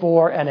 demanding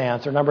for an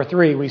answer. Number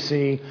 3, we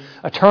see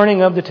a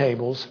turning of the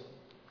tables.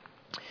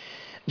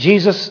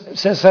 Jesus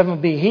says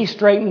 7b, he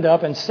straightened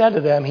up and said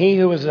to them, He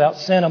who is without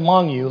sin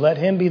among you, let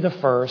him be the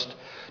first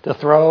to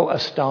throw a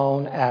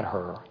stone at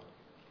her.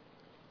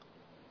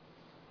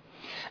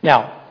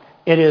 Now,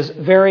 it is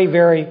very,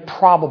 very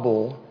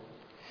probable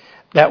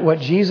that what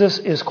Jesus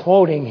is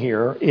quoting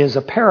here is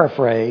a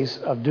paraphrase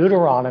of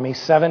Deuteronomy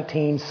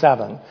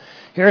 17:7.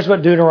 Here's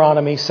what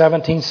Deuteronomy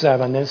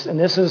 17:7 is, and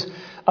this is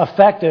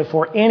effective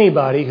for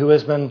anybody who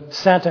has been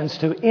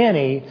sentenced to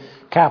any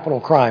capital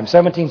crime.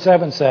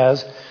 17:7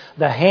 says,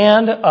 The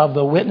hand of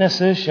the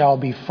witnesses shall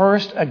be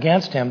first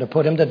against him to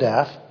put him to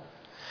death,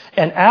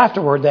 and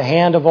afterward the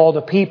hand of all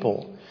the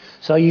people.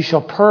 So you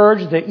shall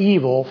purge the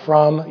evil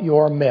from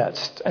your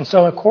midst. And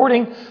so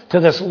according to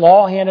this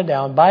law handed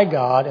down by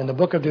God in the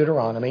book of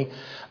Deuteronomy,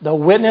 the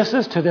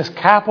witnesses to this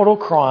capital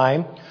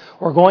crime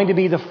were going to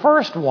be the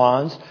first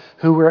ones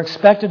who were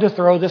expected to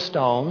throw the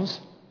stones,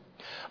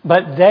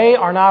 but they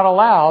are not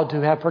allowed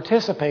to have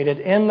participated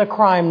in the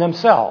crime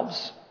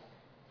themselves.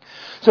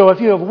 So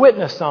if you have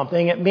witnessed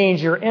something, it means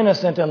you're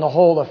innocent in the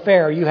whole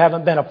affair. You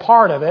haven't been a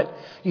part of it.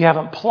 You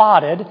haven't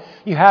plotted.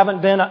 You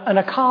haven't been an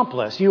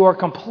accomplice. You are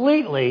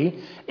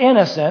completely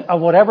innocent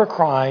of whatever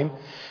crime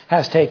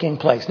has taken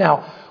place.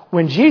 Now,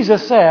 when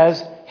Jesus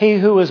says, He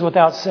who is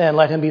without sin,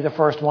 let him be the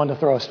first one to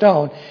throw a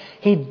stone,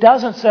 he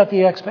doesn't set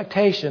the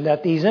expectation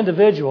that these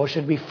individuals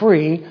should be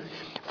free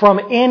from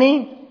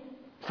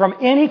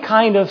any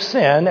kind of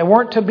sin. They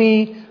weren't to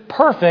be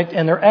perfect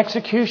in their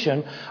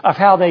execution of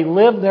how they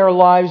lived their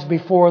lives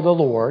before the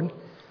Lord.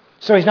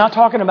 So he's not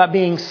talking about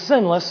being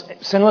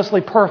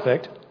sinlessly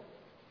perfect.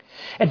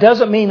 It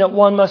doesn't mean that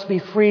one must be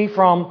free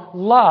from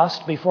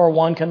lust before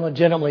one can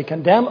legitimately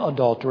condemn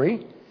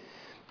adultery.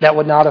 That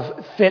would not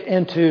have fit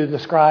into the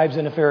scribes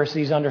and the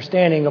Pharisees'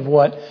 understanding of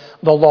what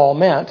the law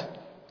meant,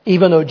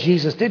 even though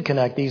Jesus did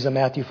connect these in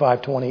Matthew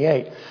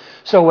 5:28.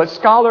 So what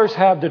scholars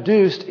have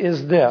deduced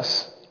is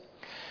this.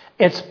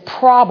 It's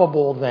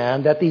probable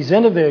then that these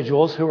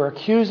individuals who are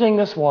accusing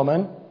this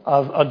woman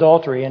of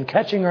adultery and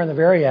catching her in the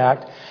very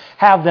act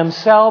have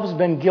themselves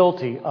been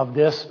guilty of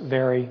this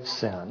very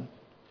sin.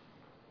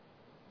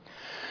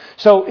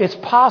 So it's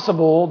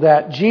possible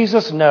that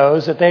Jesus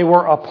knows that they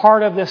were a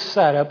part of this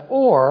setup,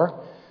 or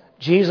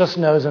Jesus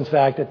knows, in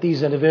fact, that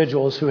these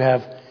individuals who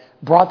have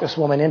brought this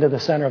woman into the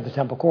center of the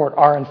temple court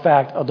are, in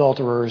fact,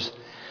 adulterers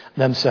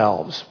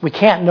themselves. We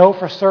can't know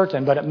for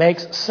certain, but it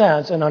makes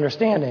sense in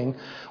understanding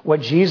what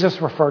Jesus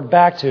referred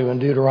back to in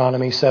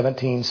Deuteronomy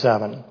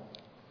 17:7.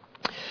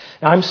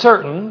 Now, I'm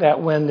certain that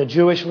when the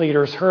Jewish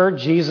leaders heard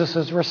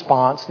Jesus'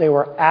 response, they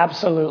were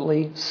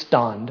absolutely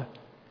stunned.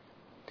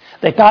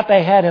 They thought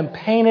they had him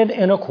painted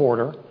in a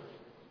quarter.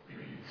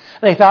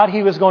 They thought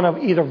he was going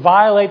to either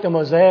violate the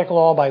Mosaic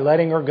law by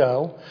letting her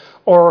go,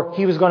 or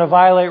he was going to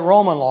violate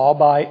Roman law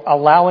by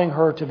allowing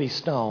her to be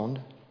stoned.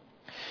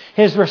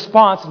 His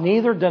response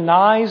neither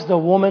denies the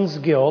woman's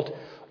guilt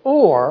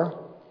or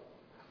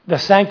the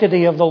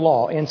sanctity of the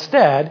law.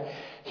 Instead,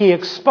 he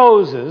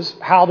exposes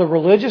how the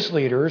religious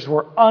leaders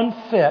were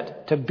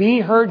unfit to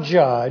be her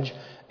judge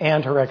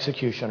and her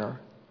executioner.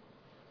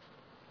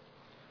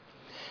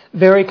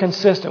 Very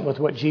consistent with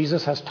what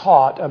Jesus has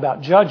taught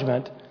about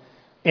judgment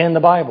in the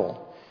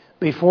Bible.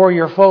 Before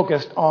you're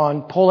focused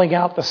on pulling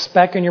out the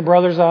speck in your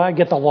brother's eye,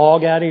 get the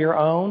log out of your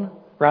own,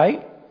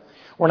 right?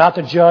 We're not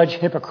to judge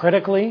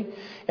hypocritically.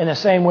 In the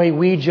same way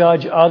we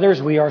judge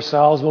others, we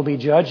ourselves will be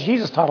judged.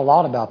 Jesus taught a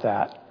lot about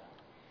that.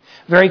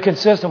 Very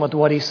consistent with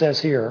what he says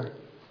here.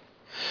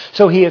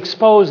 So he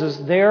exposes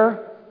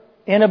their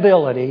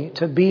inability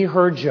to be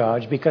her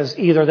judge because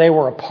either they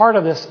were a part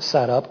of this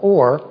setup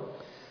or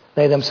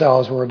they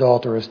themselves were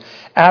adulterers.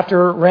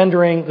 After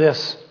rendering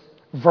this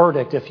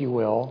verdict, if you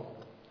will,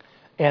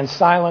 and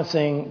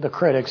silencing the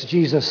critics,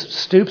 Jesus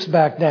stoops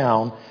back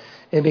down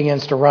and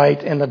begins to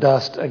write in the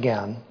dust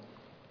again.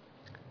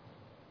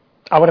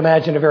 I would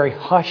imagine a very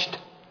hushed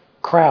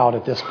crowd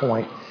at this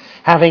point,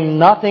 having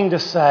nothing to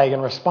say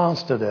in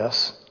response to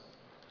this.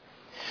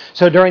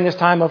 So during this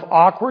time of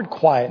awkward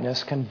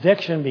quietness,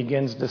 conviction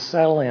begins to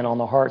settle in on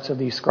the hearts of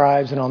these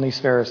scribes and on these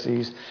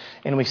Pharisees.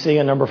 And we see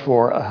in number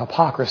 4, a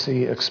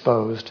hypocrisy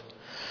exposed.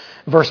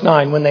 Verse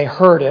 9, when they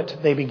heard it,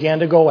 they began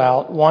to go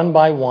out one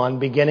by one,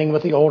 beginning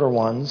with the older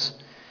ones.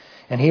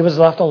 And he was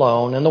left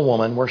alone and the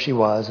woman where she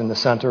was in the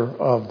center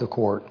of the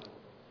court.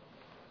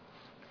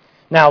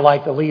 Now,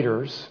 like the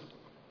leaders,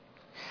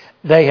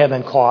 they have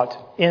been caught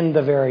in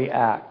the very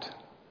act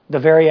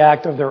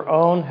of their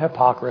own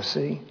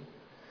hypocrisy.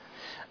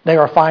 They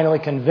are finally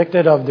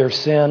convicted of their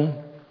sin,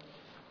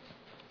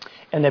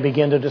 and they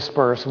begin to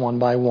disperse one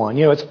by one.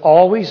 You know, it's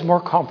always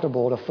more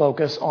comfortable to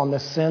focus on the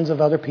sins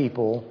of other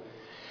people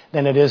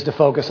than it is to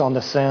focus on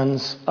the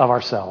sins of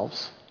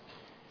ourselves.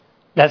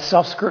 That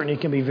self-scrutiny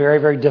can be very,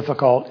 very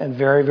difficult and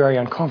very, very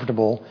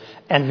uncomfortable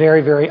and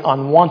very, very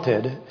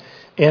unwanted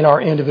in our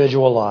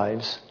individual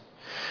lives.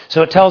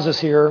 So it tells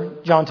us here,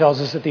 John tells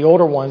us that the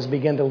older ones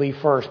begin to leave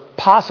first,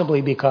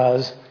 possibly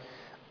because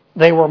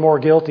they were more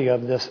guilty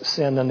of this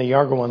sin than the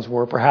younger ones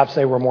were. Perhaps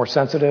they were more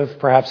sensitive.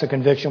 Perhaps the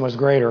conviction was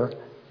greater.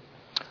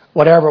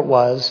 Whatever it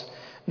was,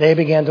 they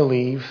began to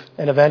leave,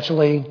 and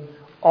eventually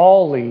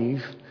all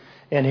leave.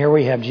 And here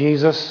we have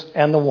Jesus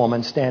and the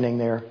woman standing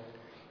there.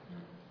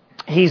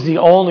 He's the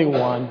only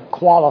one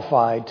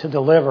qualified to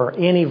deliver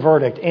any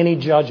verdict, any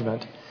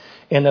judgment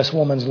in this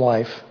woman's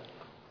life.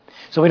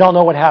 So we don't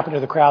know what happened to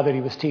the crowd that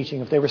he was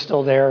teaching, if they were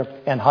still there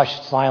in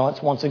hushed silence,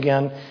 once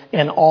again,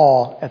 in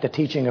awe at the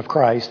teaching of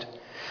Christ.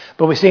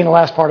 But we see in the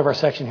last part of our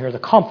section here the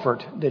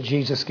comfort that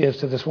Jesus gives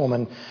to this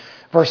woman.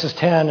 Verses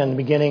 10 and the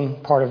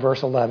beginning part of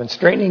verse 11.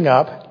 Straightening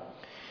up,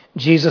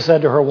 Jesus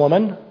said to her,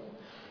 "Woman,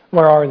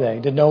 where are they?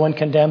 Did no one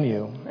condemn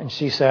you?" And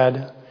she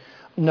said,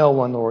 "No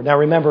one, Lord." Now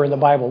remember, in the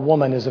Bible,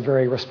 woman is a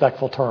very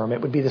respectful term.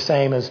 It would be the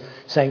same as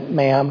saying,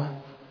 "Ma'am."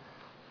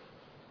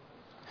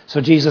 So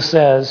Jesus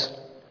says,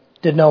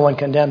 "Did no one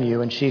condemn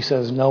you?" And she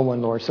says, "No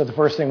one, Lord." So the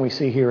first thing we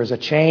see here is a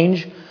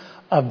change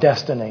of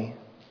destiny.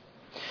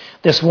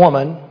 This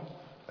woman,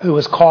 who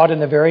was caught in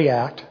the very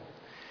act,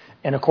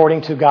 and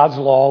according to God's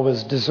law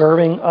was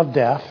deserving of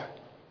death,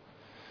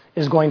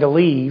 is going to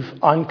leave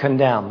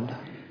uncondemned.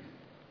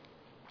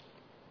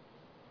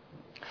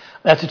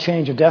 That's a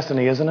change of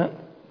destiny, isn't it?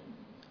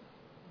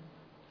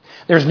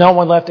 There's no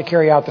one left to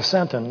carry out the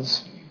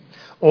sentence.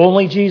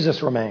 Only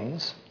Jesus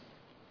remains.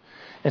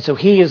 And so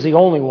he is the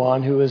only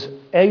one who is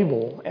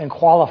able and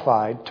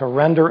qualified to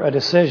render a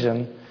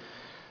decision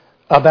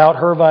about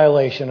her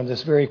violation of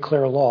this very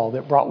clear law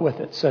that brought with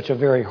it such a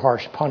very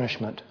harsh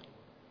punishment.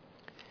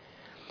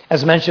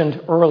 As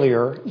mentioned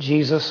earlier,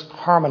 Jesus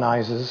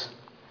harmonizes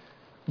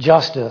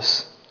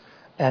justice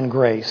and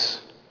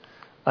grace.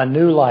 A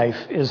new life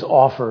is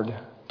offered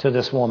to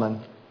this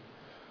woman.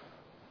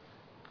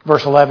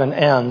 Verse 11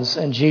 ends,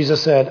 and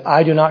Jesus said,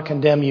 "I do not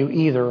condemn you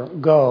either.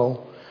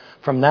 Go.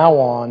 From now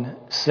on,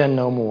 sin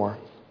no more."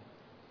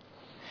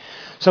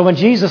 So when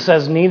Jesus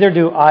says, "Neither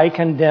do I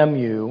condemn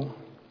you,"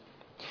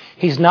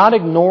 he's not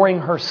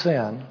ignoring her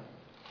sin,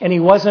 and he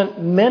wasn't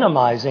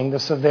minimizing the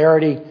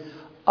severity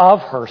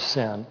of her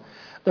sin.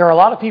 There are a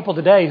lot of people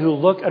today who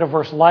look at a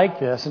verse like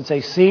this and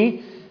say,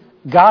 "See,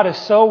 God is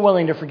so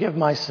willing to forgive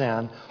my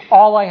sin.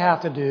 All I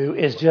have to do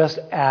is just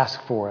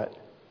ask for it.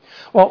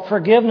 Well,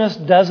 forgiveness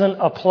doesn't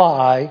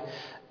imply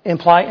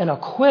an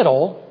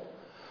acquittal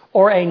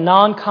or a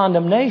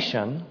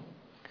non-condemnation.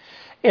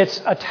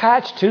 It's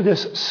attached to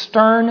this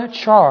stern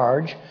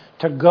charge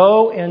to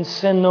go and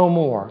sin no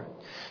more.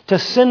 To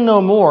sin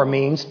no more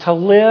means to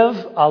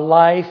live a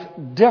life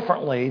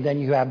differently than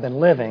you have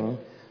been living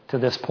to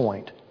this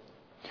point.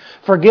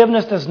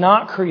 Forgiveness does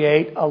not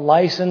create a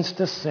license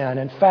to sin.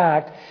 In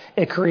fact,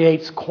 it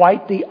creates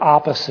quite the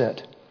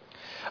opposite.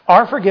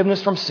 Our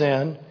forgiveness from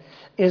sin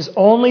is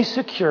only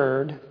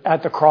secured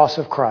at the cross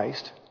of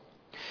Christ.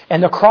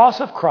 And the cross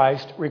of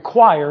Christ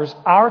requires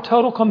our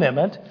total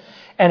commitment,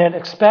 and it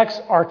expects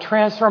our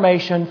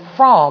transformation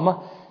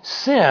from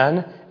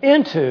sin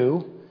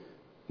into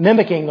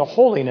mimicking the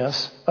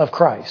holiness of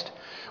Christ.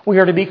 We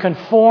are to be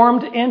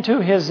conformed into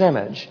His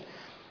image.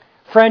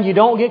 Friend, you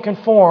don't get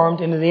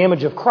conformed into the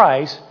image of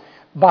Christ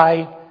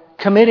by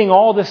committing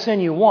all the sin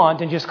you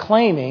want and just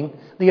claiming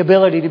the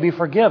ability to be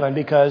forgiven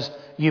because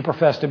you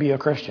profess to be a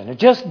Christian. It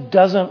just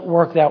doesn't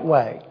work that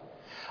way.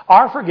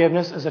 Our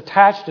forgiveness is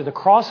attached to the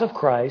cross of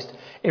Christ.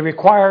 It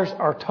requires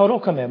our total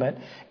commitment,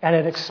 and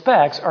it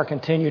expects our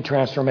continued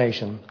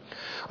transformation.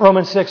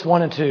 Romans 6,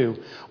 1 and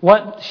 2.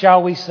 What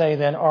shall we say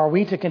then? Are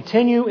we to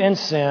continue in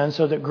sin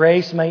so that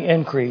grace may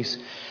increase?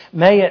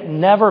 May it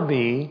never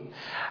be.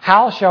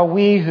 How shall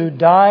we who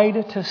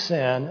died to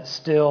sin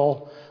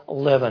still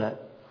live in it?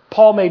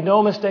 Paul made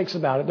no mistakes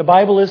about it. The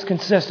Bible is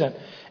consistent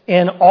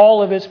in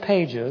all of its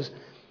pages.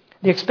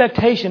 The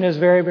expectation is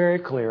very, very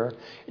clear.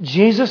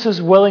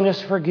 Jesus'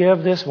 willingness to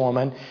forgive this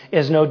woman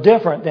is no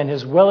different than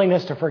His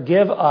willingness to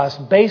forgive us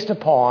based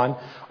upon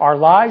our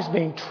lives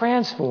being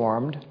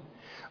transformed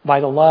by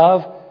the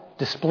love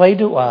displayed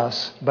to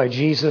us by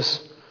Jesus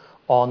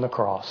on the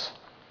cross.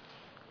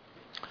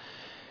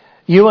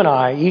 You and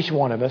I, each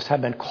one of us,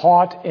 have been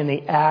caught in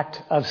the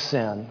act of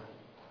sin.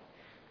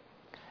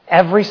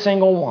 Every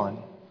single one.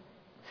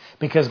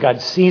 Because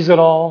God sees it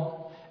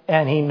all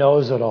and He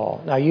knows it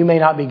all. Now, you may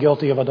not be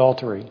guilty of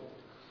adultery.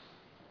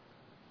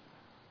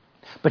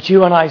 But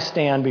you and I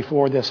stand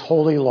before this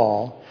holy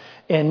law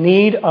in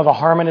need of a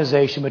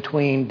harmonization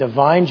between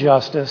divine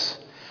justice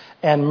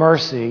and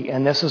mercy.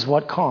 And this is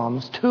what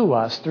comes to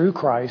us through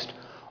Christ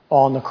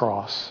on the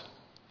cross.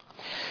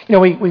 You know,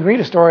 we read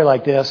a story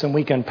like this and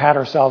we can pat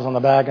ourselves on the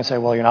back and say,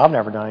 well, I've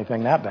never done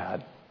anything that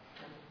bad.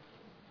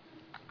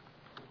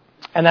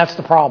 And that's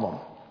the problem.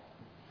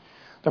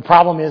 The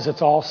problem is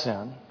it's all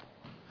sin.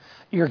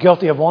 You're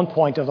guilty of one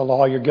point of the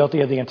law. You're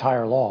guilty of the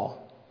entire law.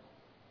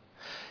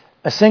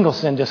 A single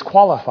sin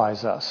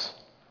disqualifies us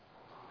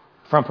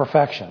from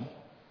perfection.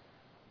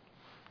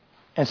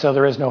 And so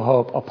there is no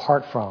hope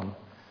apart from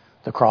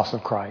the cross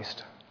of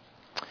Christ.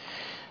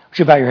 Would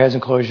you bow your heads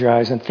and close your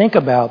eyes and think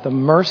about the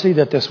mercy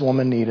that this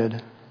woman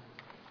needed.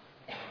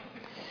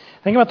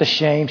 Think about the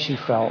shame she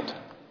felt.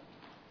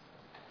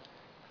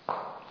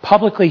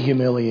 Publicly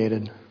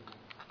humiliated.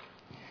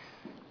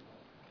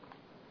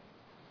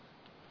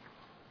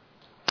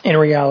 In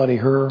reality,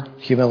 her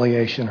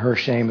humiliation, her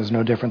shame is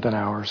no different than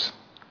ours.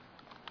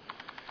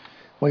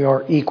 We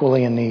are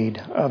equally in need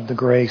of the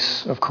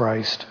grace of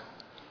Christ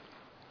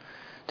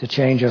to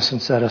change us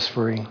and set us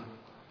free.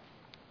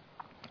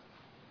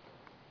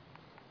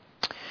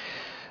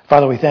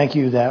 Father, we thank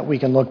You that we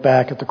can look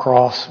back at the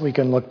cross, we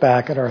can look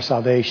back at our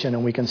salvation,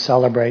 and we can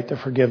celebrate the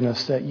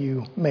forgiveness that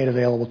You made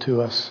available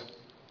to us.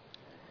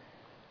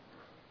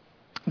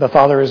 But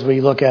Father, as we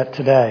look at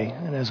today,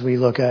 and as we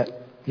look at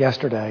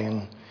yesterday,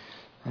 and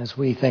as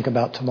we think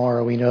about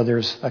tomorrow, we know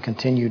there's a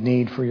continued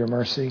need for Your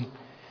mercy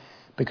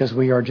because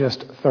we are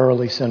just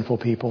thoroughly sinful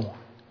people.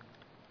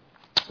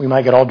 We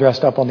might get all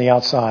dressed up on the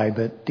outside,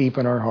 but deep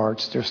in our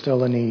hearts, there's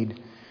still a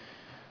need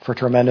for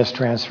tremendous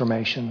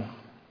transformation.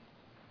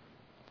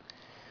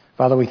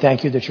 Father, we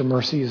thank You that Your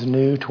mercy is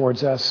new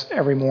towards us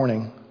every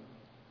morning.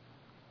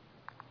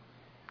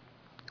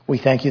 We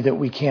thank You that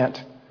we can't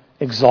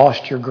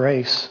exhaust Your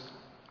grace.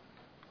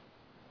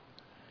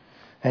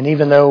 And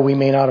even though we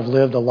may not have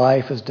lived a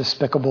life as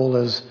despicable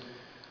as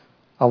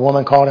a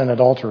woman caught in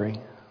adultery,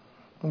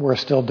 we're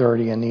still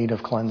dirty in need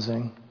of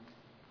cleansing.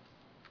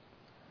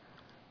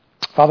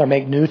 Father,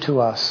 make new to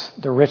us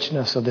the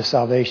richness of the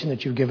salvation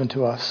that You've given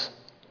to us.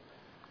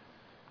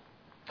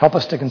 Help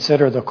us to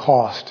consider the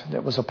cost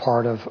that was a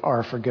part of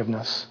our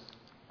forgiveness.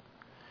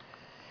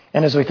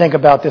 And as we think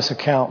about this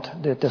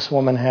account that this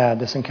woman had,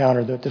 this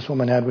encounter that this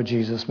woman had with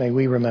Jesus, may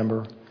we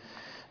remember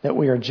that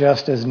we are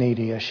just as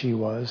needy as she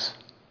was.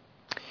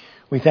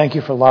 We thank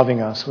You for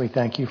loving us. We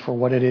thank You for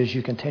what it is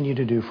You continue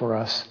to do for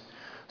us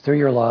through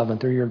Your love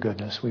and through Your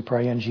goodness. We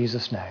pray in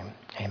Jesus' name.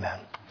 Amen.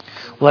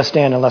 Let's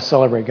stand and let's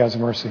celebrate God's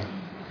mercy.